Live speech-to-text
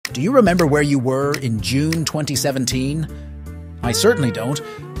Do you remember where you were in June 2017? I certainly don't,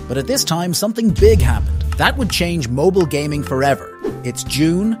 but at this time something big happened. That would change mobile gaming forever. It's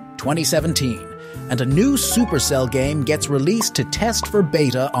June 2017, and a new Supercell game gets released to test for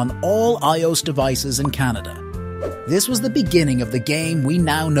beta on all iOS devices in Canada. This was the beginning of the game we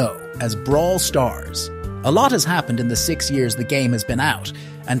now know as Brawl Stars. A lot has happened in the 6 years the game has been out,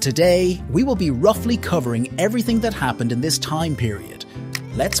 and today we will be roughly covering everything that happened in this time period.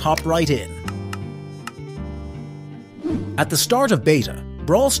 Let's hop right in. At the start of beta,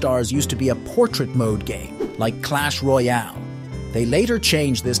 Brawl Stars used to be a portrait mode game, like Clash Royale. They later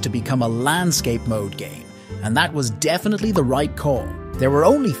changed this to become a landscape mode game, and that was definitely the right call. There were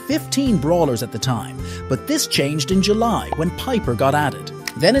only 15 brawlers at the time, but this changed in July when Piper got added.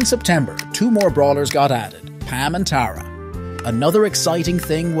 Then in September, 2 more brawlers got added, Pam and Tara. Another exciting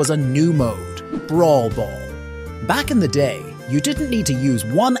thing was a new mode, Brawl Ball. Back in the day, you didn't need to use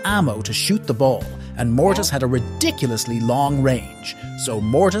 1 ammo to shoot the ball, and Mortis had a ridiculously long range, so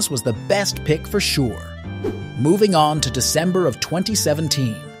Mortis was the best pick for sure. Moving on to December of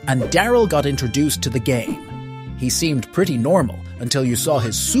 2017, and Daryl got introduced to the game. He seemed pretty normal until you saw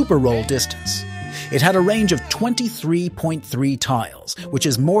his super roll distance. It had a range of 23.3 tiles, which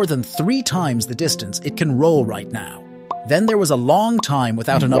is more than 3 times the distance it can roll right now. Then there was a long time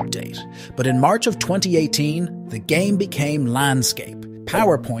without an update, but in March of 2018, the game became Landscape.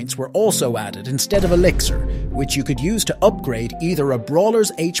 Power points were also added instead of Elixir, which you could use to upgrade either a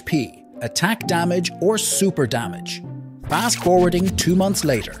brawler's HP, attack damage, or super damage. Fast forwarding 2 months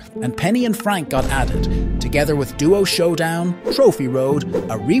later, and Penny and Frank got added, together with Duo Showdown, Trophy Road,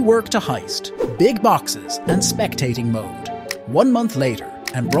 a rework to Heist, big boxes, and spectating mode. 1 month later,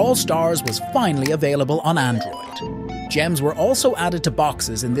 and Brawl Stars was finally available on Android. Gems were also added to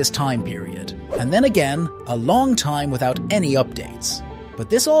boxes in this time period, and then again, a long time without any updates. But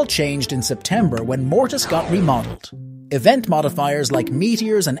this all changed in September when Mortis got remodeled. Event modifiers like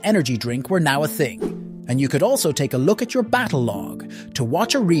Meteors and Energy Drink were now a thing. And you could also take a look at your battle log to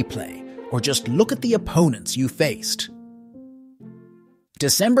watch a replay or just look at the opponents you faced.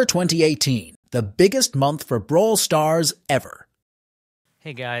 December 2018, the biggest month for Brawl Stars ever.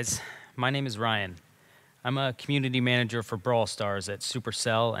 Hey guys, my name is Ryan. I'm a community manager for Brawl Stars at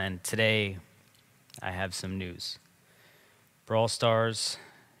Supercell, and today I have some news. Brawl Stars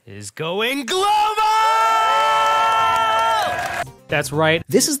is going global! That's right.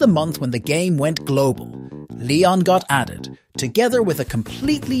 This is the month when the game went global. Leon got added, together with a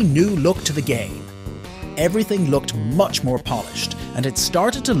completely new look to the game. Everything looked much more polished, and it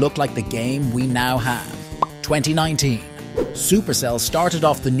started to look like the game we now have. 2019. Supercell started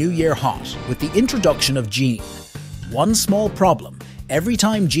off the new year hot with the introduction of Gene. One small problem, every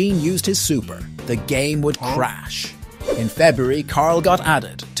time Gene used his super, the game would crash. In February, Carl got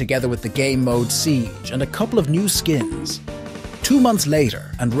added, together with the game mode Siege and a couple of new skins. 2 months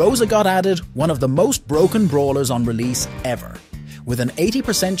later, and Rosa got added, one of the most broken brawlers on release ever. With an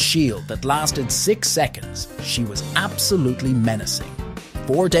 80% shield that lasted 6 seconds, she was absolutely menacing.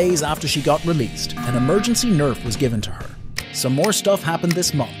 4 days after she got released, an emergency nerf was given to her. Some more stuff happened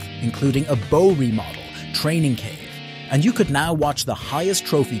this month, including a bow remodel, Training Cave, and you could now watch the highest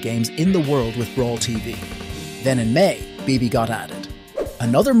trophy games in the world with Brawl TV. Then in May, Bibi got added.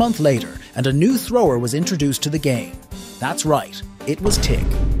 Another month later, and a new thrower was introduced to the game. That's right, it was Tick.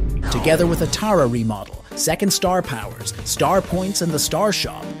 Together with a Tara remodel, second star powers, star points, and the star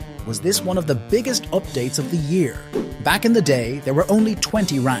shop, was this one of the biggest updates of the year. Back in the day, there were only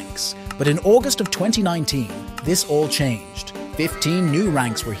 20 ranks, but in August of 2019, this all changed. 15 new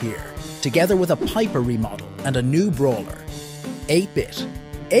ranks were here, together with a Piper remodel and a new brawler. 8-Bit.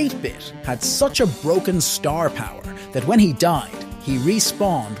 8-Bit had such a broken star power that when he died, he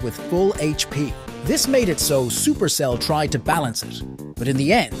respawned with full HP. This made it so Supercell tried to balance it, but in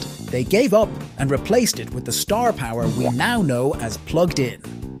the end, they gave up and replaced it with the star power we now know as Plugged In.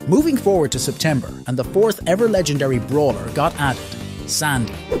 Moving forward to September, and the 4th ever legendary brawler got added,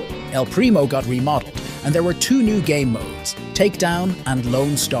 Sandy. El Primo got remodeled, and there were 2 new game modes, Takedown and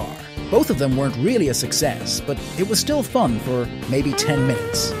Lone Star. Both of them weren't really a success, but it was still fun for maybe 10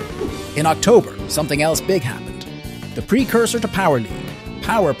 minutes. In October, something else big happened. The precursor to Power League,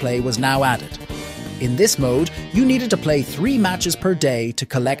 Power Play, was now added. In this mode, you needed to play 3 matches per day to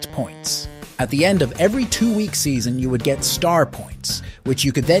collect points. At the end of every 2-week season, you would get star points, which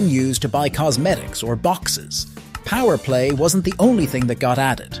you could then use to buy cosmetics or boxes. Power Play wasn't the only thing that got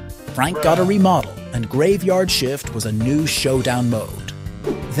added. Frank got a remodel, and Graveyard Shift was a new showdown mode.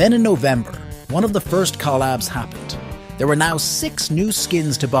 Then in November, one of the first collabs happened. There were now 6 new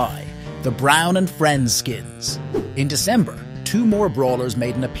skins to buy, the Brown and Friends skins. In December, two more brawlers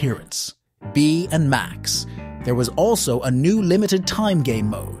made an appearance, B and Max. There was also a new limited time game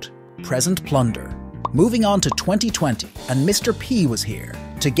mode, Present Plunder. Moving on to 2020, and Mr. P was here,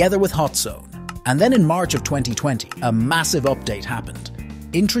 together with Hot Zone. And then in March of 2020, a massive update happened.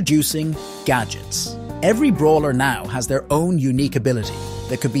 Introducing gadgets. Every brawler now has their own unique ability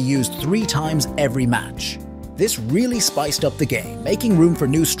that could be used 3 times every match. This really spiced up the game, making room for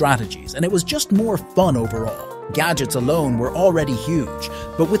new strategies, and it was just more fun overall. Gadgets alone were already huge,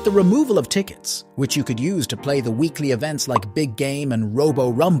 but with the removal of tickets, which you could use to play the weekly events like Big Game and Robo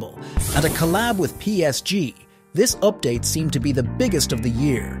Rumble, and a collab with PSG, this update seemed to be the biggest of the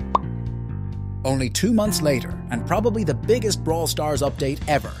year. Only 2 months later, and probably the biggest Brawl Stars update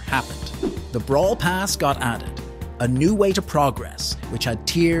ever happened. The Brawl Pass got added, a new way to progress, which had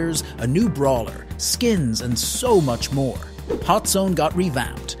tiers, a new brawler, skins, and so much more. Hot Zone got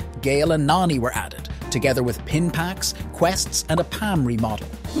revamped, Gale and Nani were added, together with pin packs, quests, and a PAM remodel.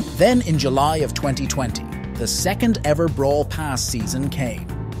 Then in July of 2020, the second ever Brawl Pass season came.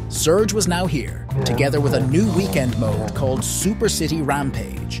 Surge was now here, together with a new weekend mode called Super City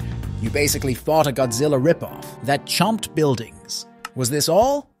Rampage. You basically fought a Godzilla ripoff that chomped buildings. Was this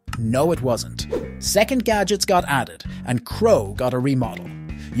all? No, it wasn't. Second gadgets got added, and Crow got a remodel.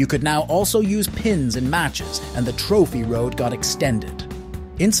 You could now also use pins in matches, and the trophy road got extended.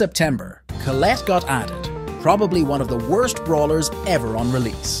 In September, Colette got added, probably one of the worst brawlers ever on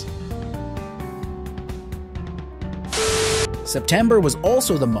release. September was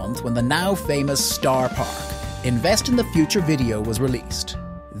also the month when the now famous Star Park, Invest in the Future video was released.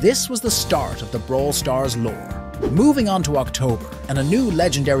 This was the start of the Brawl Stars lore. Moving on to October, and a new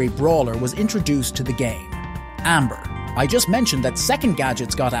legendary brawler was introduced to the game, Amber. I just mentioned that second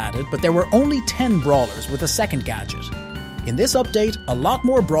gadgets got added, but there were only 10 brawlers with a second gadget. In this update, a lot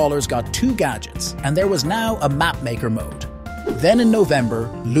more brawlers got 2 gadgets, and there was now a map maker mode. Then in November,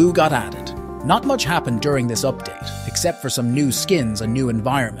 Lou got added. Not much happened during this update, except for some new skins and new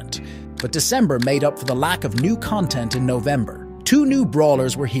environment. But December made up for the lack of new content in November. 2 new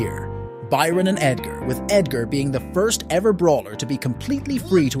brawlers were here, Byron and Edgar, with Edgar being the first ever brawler to be completely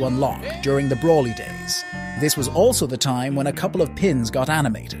free to unlock during the Brawly days. This was also the time when a couple of pins got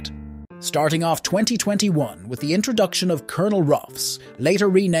animated. Starting off 2021 with the introduction of Colonel Ruffs, later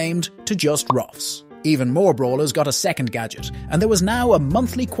renamed to just Ruffs. Even more brawlers got a second gadget, and there was now a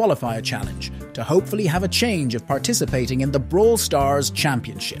monthly qualifier challenge to hopefully have a change of participating in the Brawl Stars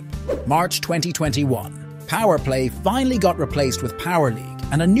Championship. March 2021. Power Play finally got replaced with Power League,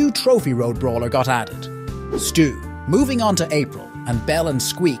 and a new Trophy Road brawler got added, Stu. Moving on to April, and Belle and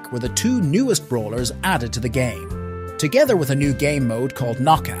Squeak were the 2 newest brawlers added to the game. Together with a new game mode called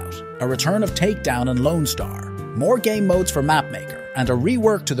Knockout, a return of Takedown and Lone Star, more game modes for Mapmaker, and a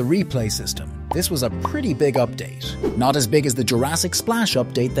rework to the replay system. This was a pretty big update. Not as big as the Jurassic Splash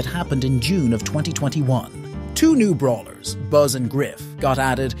update that happened in June of 2021. 2 new brawlers, Buzz and Griff, got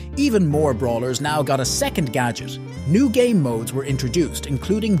added. Even more brawlers now got a second gadget. New game modes were introduced,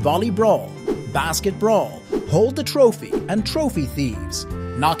 including Volley Brawl, Basket Brawl, Hold the Trophy, and Trophy Thieves.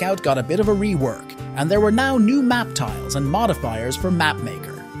 Knockout got a bit of a rework, and there were now new map tiles and modifiers for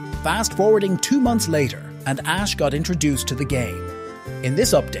Mapmaker. Fast forwarding 2 months later, and Ash got introduced to the game. In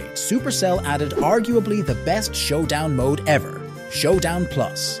this update, Supercell added arguably the best showdown mode ever, Showdown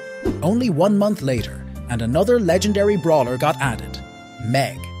Plus. Only 1 month later, and another legendary brawler got added,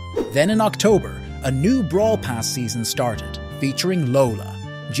 Meg. Then in October, a new Brawl Pass season started, featuring Lola.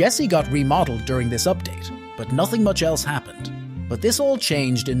 Jessie got remodeled during this update, but nothing much else happened. But this all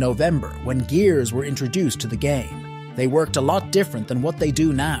changed in November when gears were introduced to the game. They worked a lot different than what they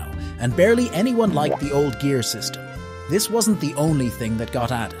do now, and barely anyone liked the old gear system. This wasn't the only thing that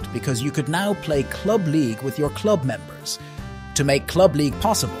got added, because you could now play Club League with your club members. To make Club League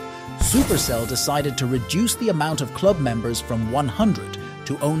possible, Supercell decided to reduce the amount of club members from 100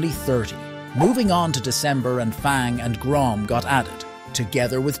 to only 30. Moving on to December, and Fang and Grom got added,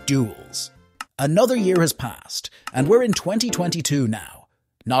 together with duels. Another year has passed, and we're in 2022 now.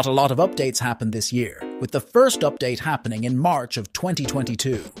 Not a lot of updates happened this year, with the first update happening in March of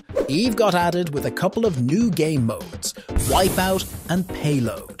 2022. Eve got added with a couple of new game modes, Wipeout and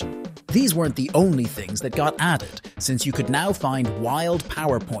Payload. These weren't the only things that got added, since you could now find wild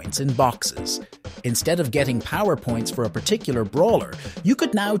power points in boxes. Instead of getting power points for a particular brawler, you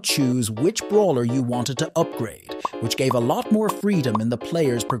could now choose which brawler you wanted to upgrade, which gave a lot more freedom in the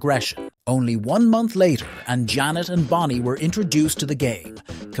player's progression. Only 1 month later, and Janet and Bonnie were introduced to the game,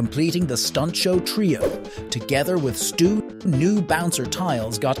 completing the Stunt Show trio. Together with Stu, new bouncer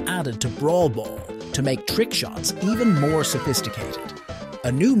tiles got added to Brawl Ball to make trick shots even more sophisticated.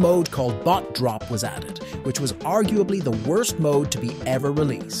 a new mode called Bot Drop was added, which was arguably the worst mode to be ever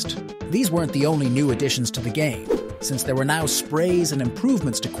released. These weren't the only new additions to the game, since there were now sprays and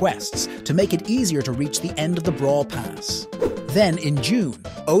improvements to quests to make it easier to reach the end of the Brawl Pass. Then, in June,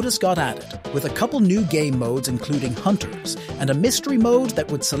 Otis got added, with a couple new game modes including Hunters, and a mystery mode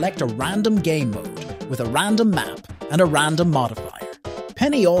that would select a random game mode, with a random map and a random modifier.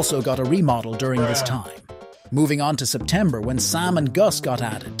 Penny also got a remodel during this time. Moving on to September, when Sam and Gus got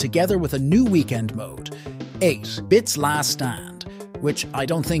added, together with a new weekend mode, 8, Bit's Last Stand, which I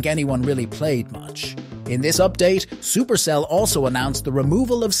don't think anyone really played much. In this update, Supercell also announced the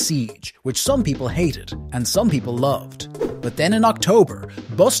removal of Siege, which some people hated and some people loved. But then in October,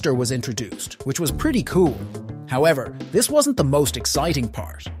 Buster was introduced, which was pretty cool. However, this wasn't the most exciting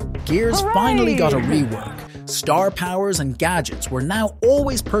part. Gears finally got a rework. Star powers and gadgets were now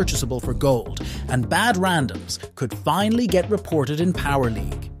always purchasable for gold, and bad randoms could finally get reported in Power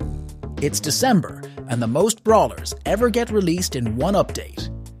League. It's December, and the most brawlers ever get released in one update.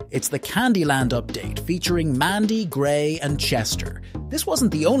 It's the Candyland update featuring Mandy, Gray, and Chester. This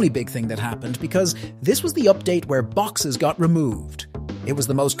wasn't the only big thing that happened, because this was the update where boxes got removed. It was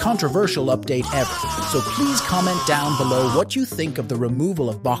the most controversial update ever, so please comment down below what you think of the removal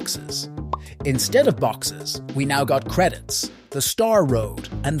of boxes. Instead of boxes, we now got credits, the Star Road,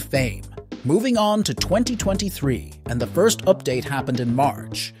 and fame. Moving on to 2023, and the first update happened in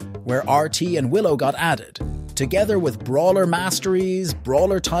March, where RT and Willow got added, together with Brawler Masteries,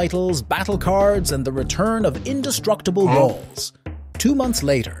 Brawler titles, battle cards, and the return of indestructible rolls. 2 months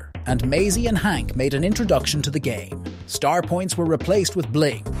later, and Maisie and Hank made an introduction to the game. Star points were replaced with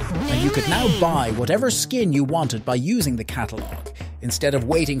bling, and you could now buy whatever skin you wanted by using the catalog, instead of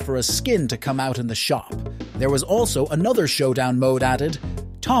waiting for a skin to come out in the shop. There was also another showdown mode added,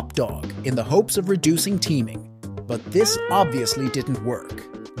 Top Dog, in the hopes of reducing teaming. But this obviously didn't work.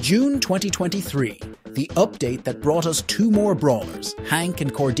 June 2023, the update that brought us 2 more brawlers, Hank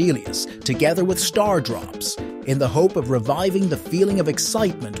and Cordelius, together with Star Drops, in the hope of reviving the feeling of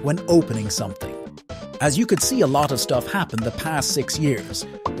excitement when opening something. As you could see, a lot of stuff happened the past 6 years,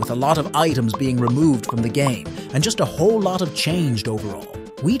 with a lot of items being removed from the game, and just a whole lot have changed overall.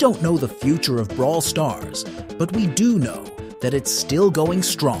 We don't know the future of Brawl Stars, but we do know that it's still going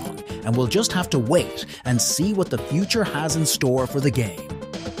strong, and we'll just have to wait and see what the future has in store for the game.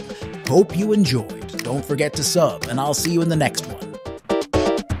 Hope you enjoyed. Don't forget to sub, and I'll see you in the next one.